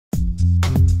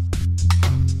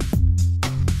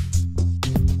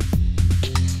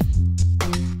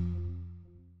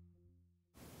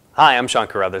Hi, I'm Sean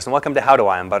Carruthers, and welcome to How Do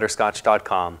I on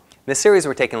Butterscotch.com. In this series,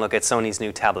 we're taking a look at Sony's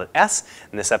new Tablet S.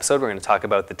 In this episode, we're going to talk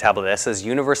about the Tablet S's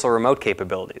universal remote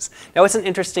capabilities. Now, it's an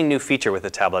interesting new feature with the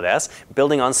Tablet S,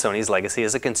 building on Sony's legacy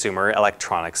as a consumer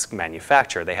electronics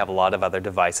manufacturer. They have a lot of other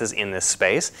devices in this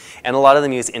space, and a lot of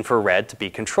them use infrared to be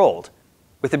controlled.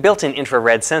 With the built-in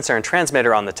infrared sensor and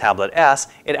transmitter on the Tablet S,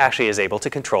 it actually is able to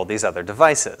control these other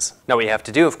devices. Now what you have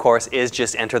to do, of course, is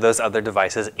just enter those other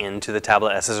devices into the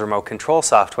Tablet S's remote control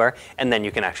software, and then you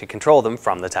can actually control them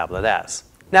from the Tablet S.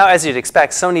 Now, as you'd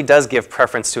expect, Sony does give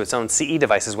preference to its own CE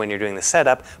devices when you're doing the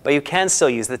setup, but you can still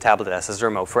use the Tablet S's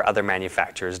remote for other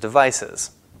manufacturers' devices.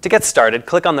 To get started,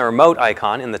 click on the remote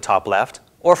icon in the top left,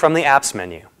 or from the Apps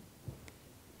menu.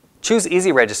 Choose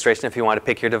Easy Registration if you want to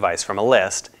pick your device from a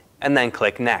list, and then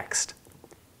click Next.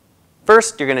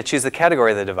 First, you're going to choose the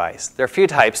category of the device. There are a few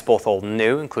types, both old and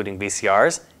new, including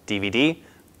VCRs, DVD,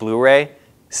 Blu-ray,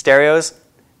 stereos,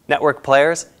 network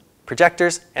players,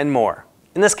 projectors, and more.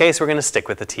 In this case, we're going to stick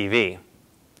with the TV.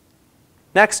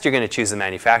 Next, you're going to choose the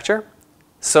manufacturer.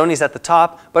 Sony's at the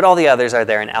top, but all the others are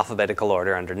there in alphabetical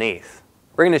order underneath.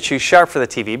 We're going to choose Sharp for the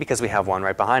TV because we have one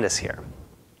right behind us here.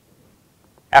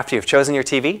 After you've chosen your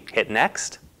TV, hit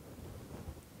Next.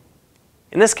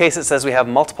 In this case, it says we have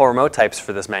multiple remote types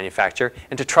for this manufacturer,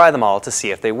 and to try them all to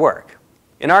see if they work.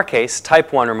 In our case,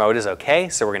 Type 1 remote is OK,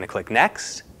 so we're going to click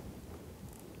Next.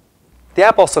 The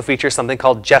app also features something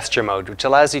called Gesture Mode, which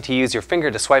allows you to use your finger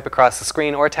to swipe across the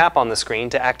screen or tap on the screen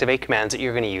to activate commands that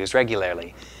you're going to use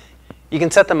regularly. You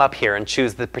can set them up here and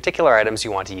choose the particular items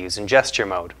you want to use in Gesture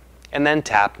Mode, and then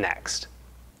tap Next.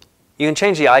 You can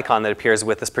change the icon that appears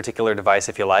with this particular device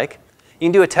if you like. You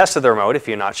can do a test of the remote if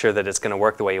you're not sure that it's going to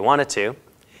work the way you want it to.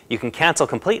 You can cancel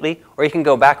completely, or you can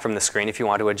go back from the screen if you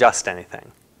want to adjust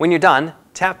anything. When you're done,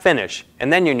 tap Finish,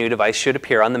 and then your new device should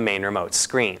appear on the main remote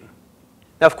screen.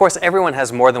 Now, of course, everyone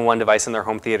has more than one device in their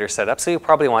home theater setup, so you'll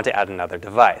probably want to add another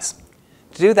device.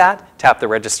 To do that, tap the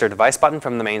Register Device button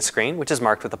from the main screen, which is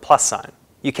marked with a plus sign.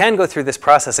 You can go through this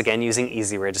process again using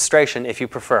Easy Registration if you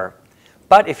prefer.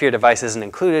 But if your device isn't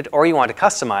included or you want to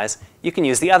customize, you can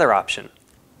use the other option.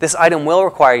 This item will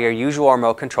require your usual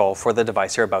remote control for the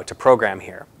device you're about to program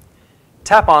here.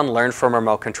 Tap on Learn from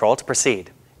Remote Control to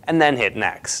proceed, and then hit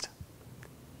Next.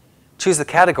 Choose the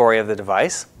category of the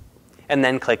device, and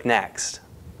then click Next.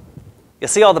 You'll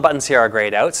see all the buttons here are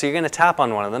grayed out, so you're going to tap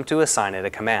on one of them to assign it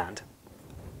a command.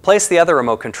 Place the other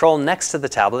remote control next to the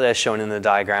tablet as shown in the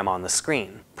diagram on the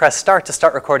screen. Press Start to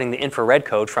start recording the infrared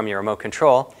code from your remote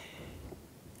control,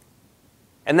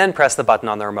 and then press the button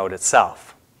on the remote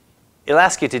itself. It'll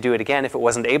ask you to do it again if it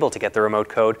wasn't able to get the remote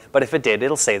code, but if it did,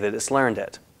 it'll say that it's learned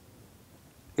it.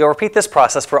 You'll repeat this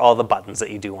process for all the buttons that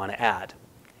you do want to add.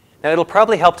 Now, it'll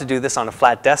probably help to do this on a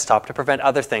flat desktop to prevent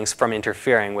other things from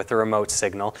interfering with the remote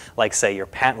signal, like, say, your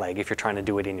pant leg if you're trying to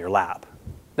do it in your lap.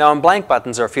 Now, on blank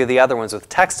buttons or a few of the other ones with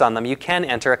text on them, you can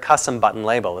enter a custom button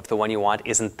label if the one you want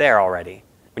isn't there already.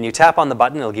 When you tap on the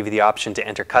button, it'll give you the option to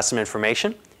enter custom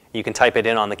information. You can type it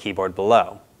in on the keyboard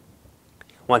below.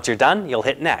 Once you're done, you'll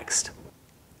hit Next.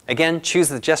 Again, choose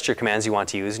the gesture commands you want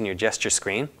to use in your gesture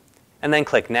screen, and then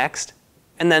click Next,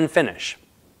 and then Finish.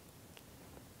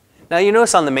 Now you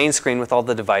notice on the main screen with all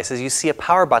the devices, you see a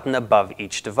power button above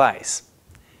each device.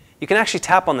 You can actually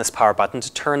tap on this power button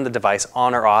to turn the device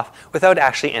on or off without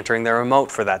actually entering the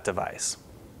remote for that device.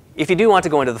 If you do want to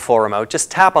go into the full remote, just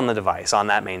tap on the device on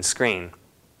that main screen.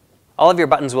 All of your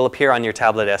buttons will appear on your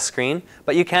Tablet S screen,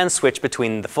 but you can switch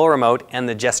between the full remote and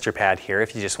the gesture pad here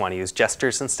if you just want to use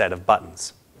gestures instead of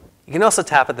buttons. You can also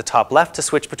tap at the top left to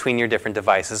switch between your different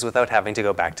devices without having to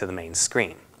go back to the main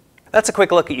screen. That's a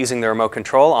quick look at using the remote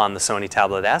control on the Sony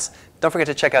Tablet S. Don't forget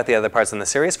to check out the other parts in the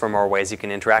series for more ways you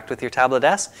can interact with your Tablet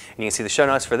S, and you can see the show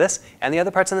notes for this and the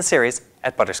other parts in the series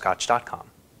at Butterscotch.com.